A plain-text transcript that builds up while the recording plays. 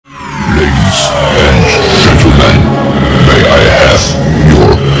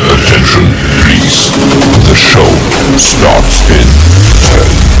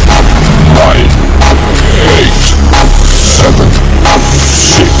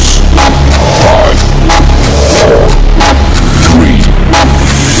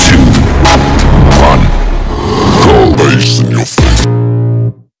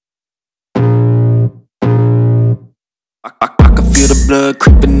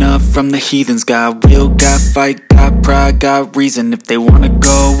Waking up from the heathens. Got will, got fight, got pride, got reason. If they wanna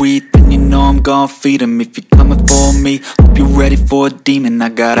go eat, then you know I'm gon' feed them. If you're coming for me, hope you're ready for a demon. I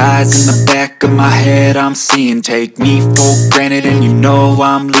got eyes in the back of my head, I'm seeing. Take me for granted and you know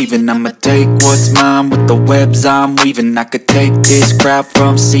I'm leaving. I'ma take what's mine with the webs I'm weaving. I could take this crowd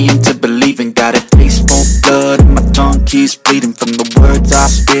from seeing to believing. Got a taste for blood and my tongue keeps bleeding. From the words I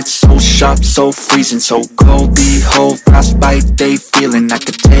spit, so sharp, so freezing. So cold, behold, frostbite they feeling. I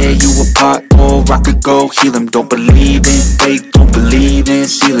could tear you apart or I could go heal them. Don't believe in fate, don't believe in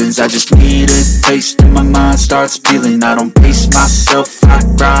ceilings. I just need a taste and my mind starts peeling. I don't pace myself, I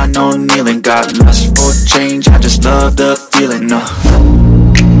grind on kneeling. Got lust for change, I just love the feeling.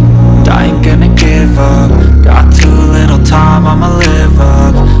 I ain't gonna give up. Got too little time, I'ma live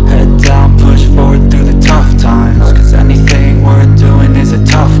up. Head down, push forward through the tough times. Cause anything worth doing is a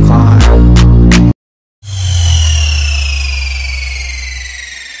tough climb.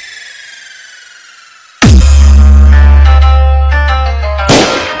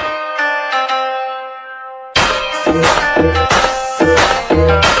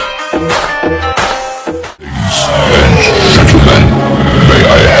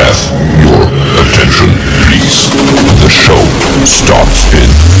 Starts in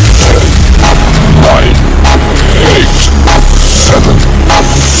 10, 9, 8, 7,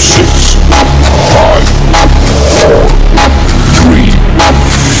 6, 5, 4, 3,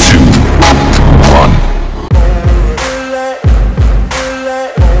 2, 1.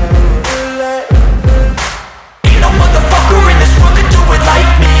 Ain't no motherfucker in this world could do it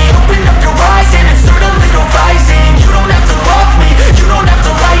like me. Open up your eyes and insert a little rising. You don't have to love me, you don't have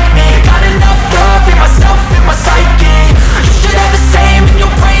to like me. Got enough love in myself, in my psyche. You should have the same in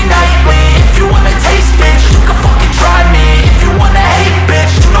your brain nightly. If you wanna taste, bitch, you can fucking try me. If you wanna hate,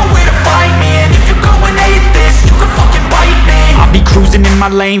 bitch, you know where to find me. And if you go and hate this, you can fucking bite me. I'll be cruising in my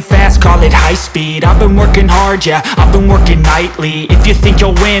lane fast, call it high speed. I've been working hard, yeah, I've been working nightly. If you think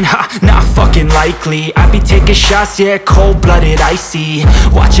you'll win, ha, not fucking likely. I be taking shots, yeah, cold-blooded, icy.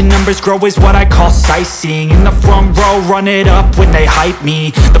 Watching numbers grow is what I call sightseeing. In the front row, run it up when they hype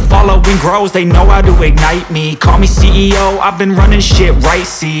me. The following grows, they know how to ignite me. Call me CEO, I've been running shit right,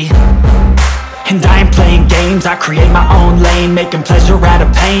 see. And I ain't playing games, I create my own lane. Making pleasure out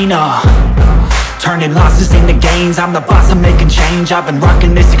of pain, turning losses into gains. I'm the boss, I'm making change. I've been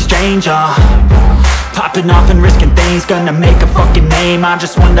rocking this exchange, popping off and risking things. Gonna make a fucking name, I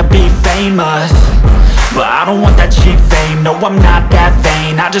just wanna be famous. But I don't want that cheap fame, no I'm not that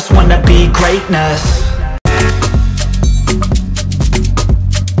vain. I just wanna be greatness.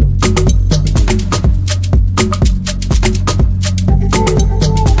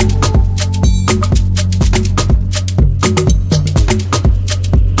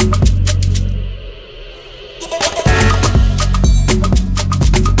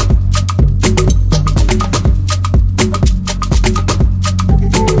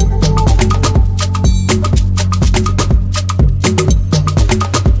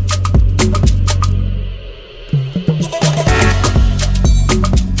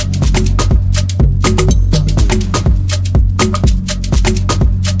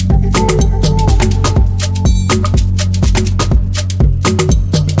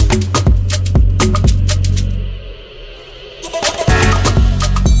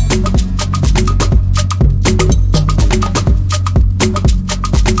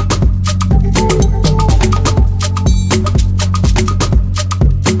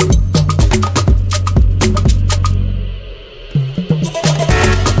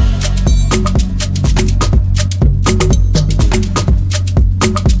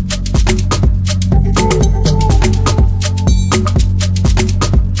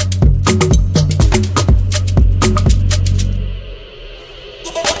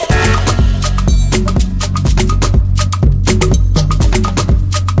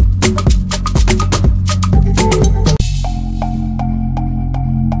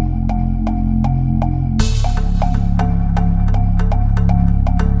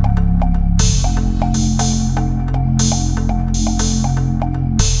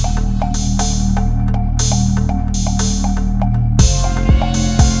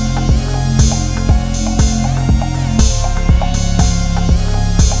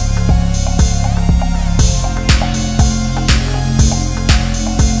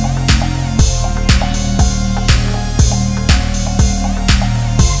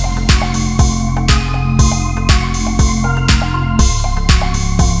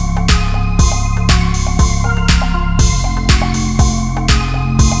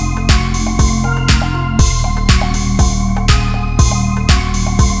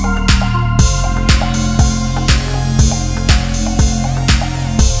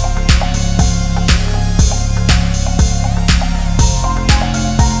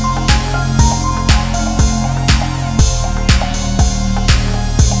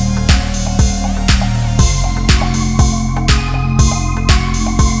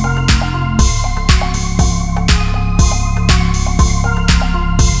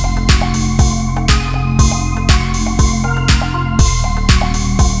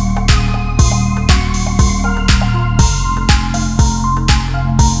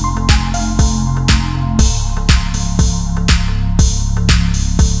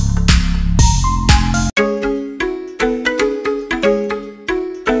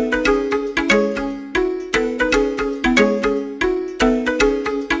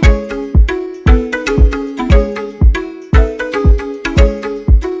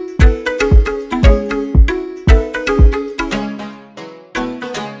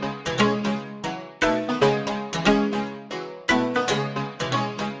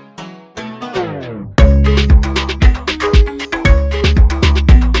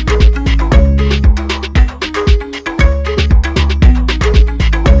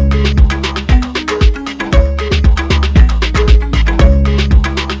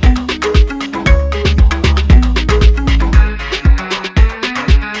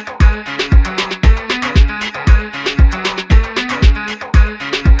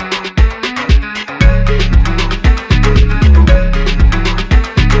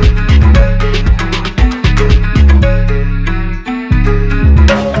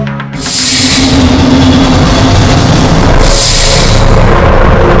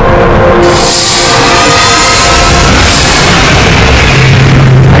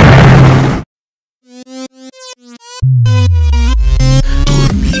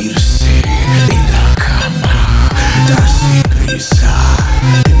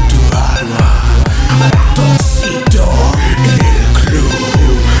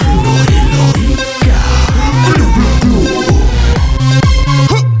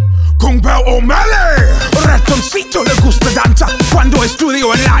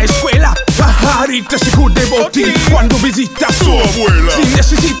 salió en la escuela. Pajarita se de botín cuando visita a su abuela. Si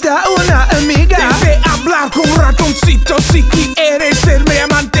necesita una amiga, debe hablar con un ratoncito. Si quieres ser mi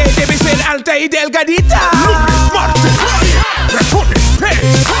amante, debe ser alta y delgadita. Lunes, martes, ratones,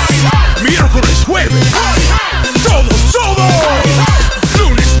 pez. Miércoles, jueves, todo.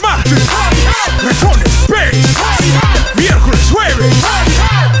 Lunes, martes, ratones, pez. Miércoles, jueves.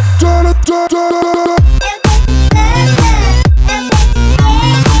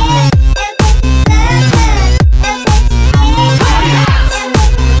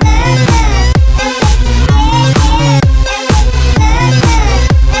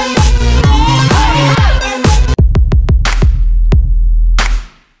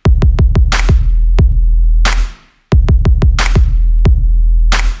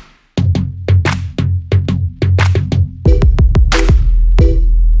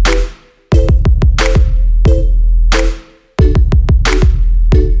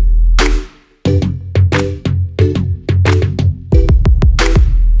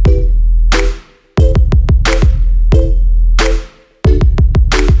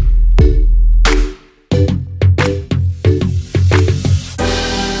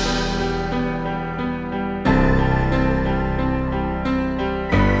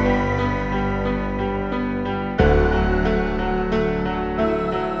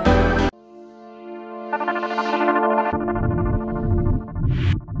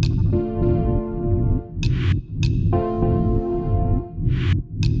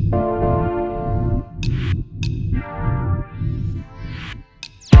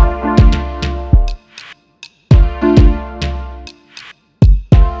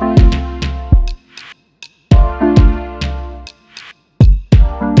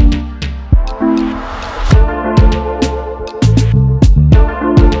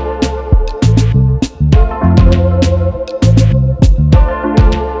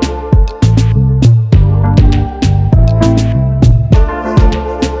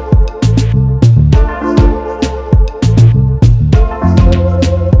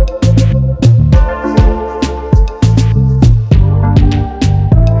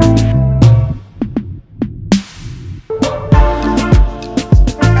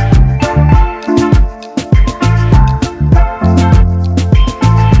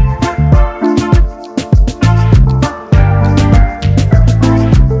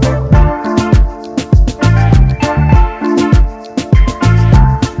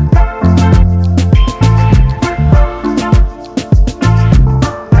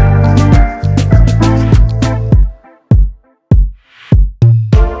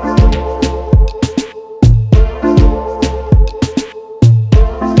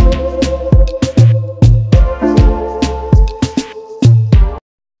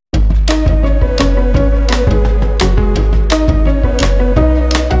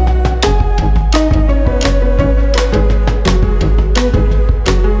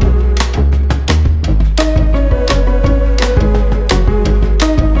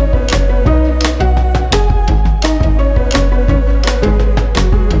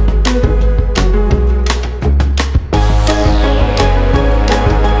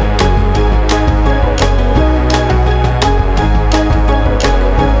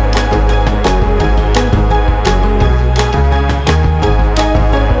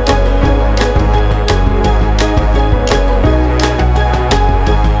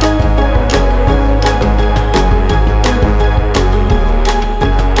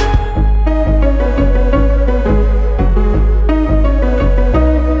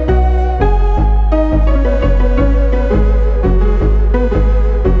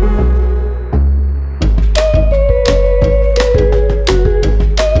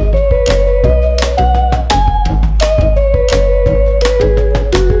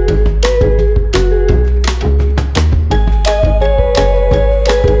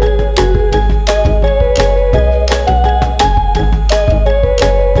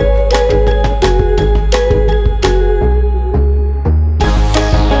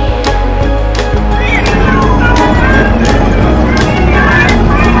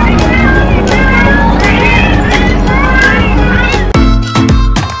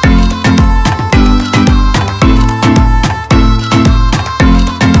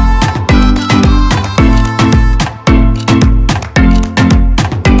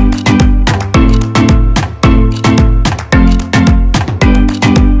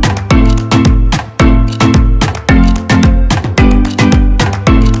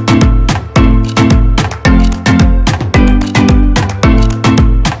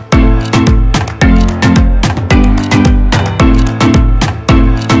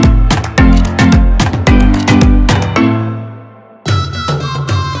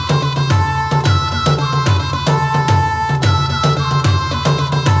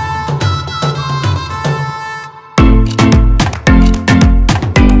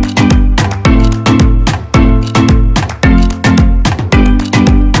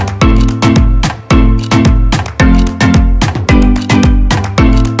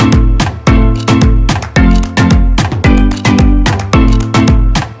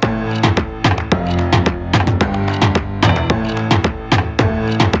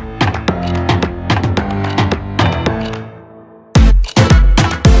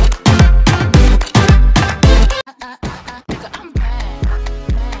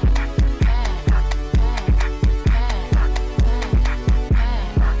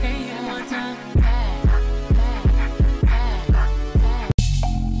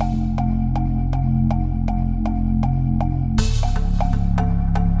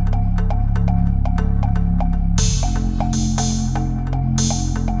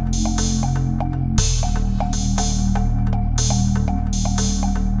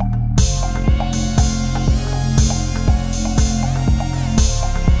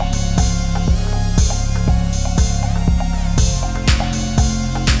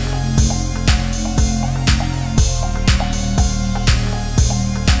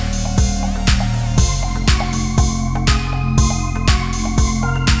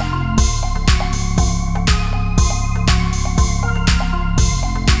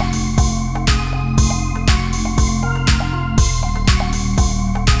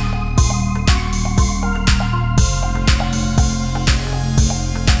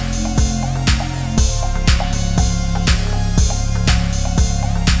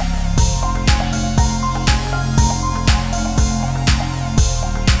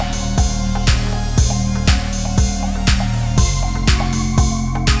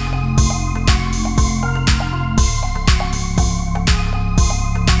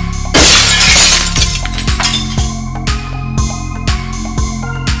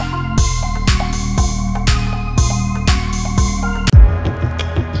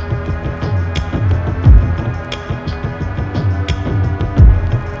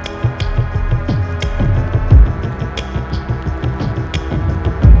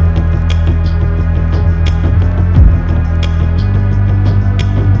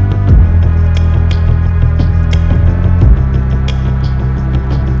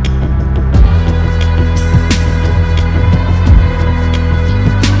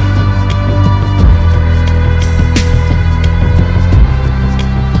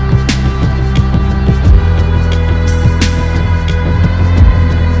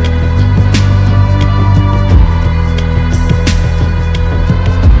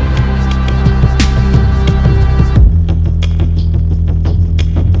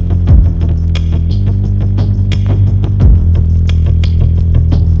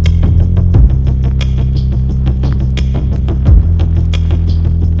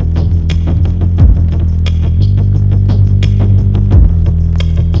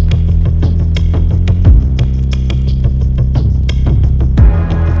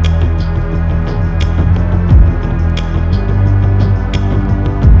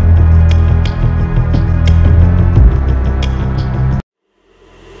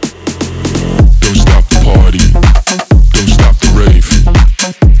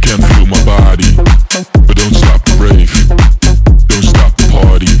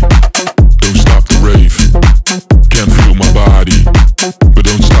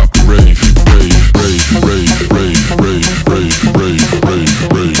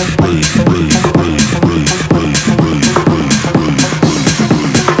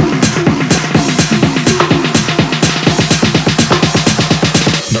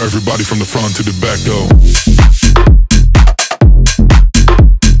 from the front to the back though.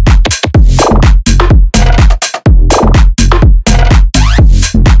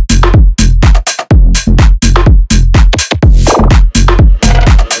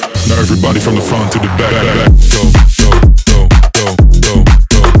 Everybody from the front to the back, go, go, go, go, go,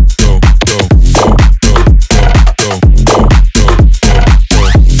 go, go, go,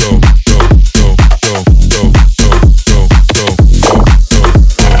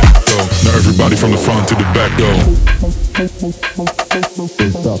 Now everybody from the front to the back, go.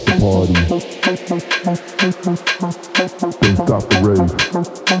 Don't stop the party. Don't stop the rave. Don't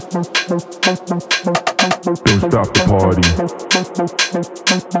stop the party.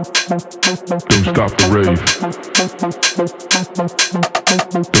 Don't stop the rave.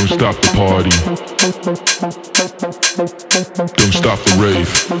 Don't stop the party. Don't stop the rave.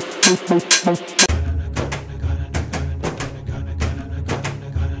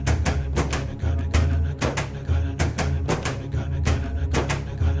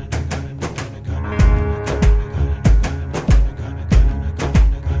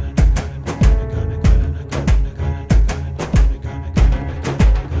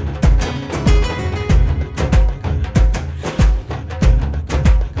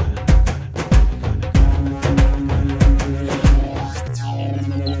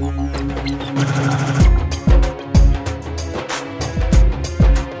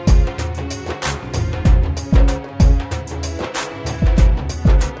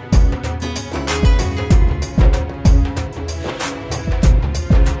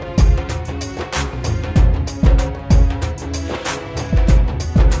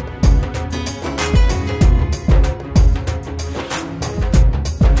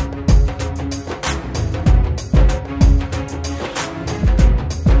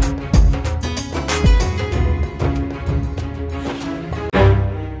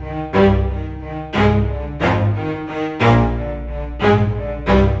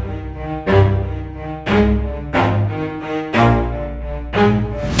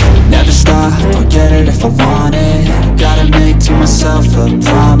 Never stop, I'll get it if I want it. Gotta make to myself a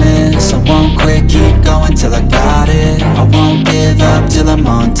promise. I won't quit, keep going till I got it. I won't give up till I'm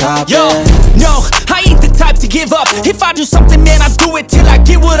on top. Yo, no, I ain't the type to give up. If I do something, man, I do it till I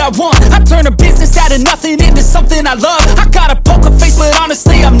get what I want. I turn a business out of nothing into something I love. I got a poker face, but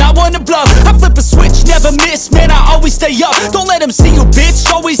honestly, I'm not one to bluff. I flip a switch, never miss, man, I always stay up. Don't let them see you, bitch,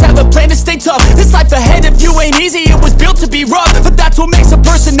 always have a plan to stay tough. This life ahead of you ain't easy, it was built to be rough. But that's what makes a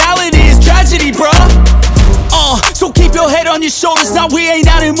personality, is tragedy, bruh. So keep your head on your shoulders. Now we ain't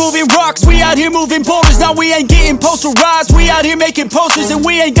out here moving rocks, we out here moving boulders. Now we ain't getting posterized, we out here making posters. And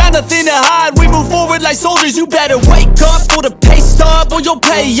we ain't got nothing to hide, we move forward like soldiers. You better wake up for the pay stub, or you'll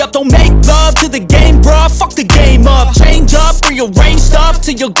pay up. Don't make love to the game, bruh, fuck the game up. Change up, rearrange stuff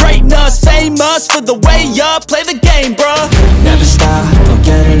to your greatness. Famous for the way up, play the game, bruh. Never stop, I'll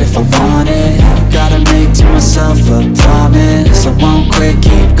get it if I want it. Gotta make to myself a promise. I won't quit,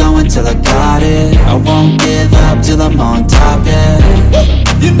 keep going till I got it. I won't give up till I'm on top, yeah.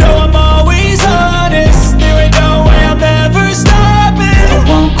 You know I'm always honest, there ain't no way I'm ever stopping. I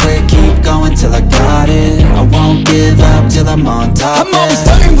won't quit, keep going till I got it. I won't give up till I'm on top, I'm always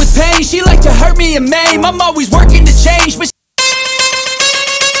flirting with pain, she like to hurt me and maim. I'm always working to change, but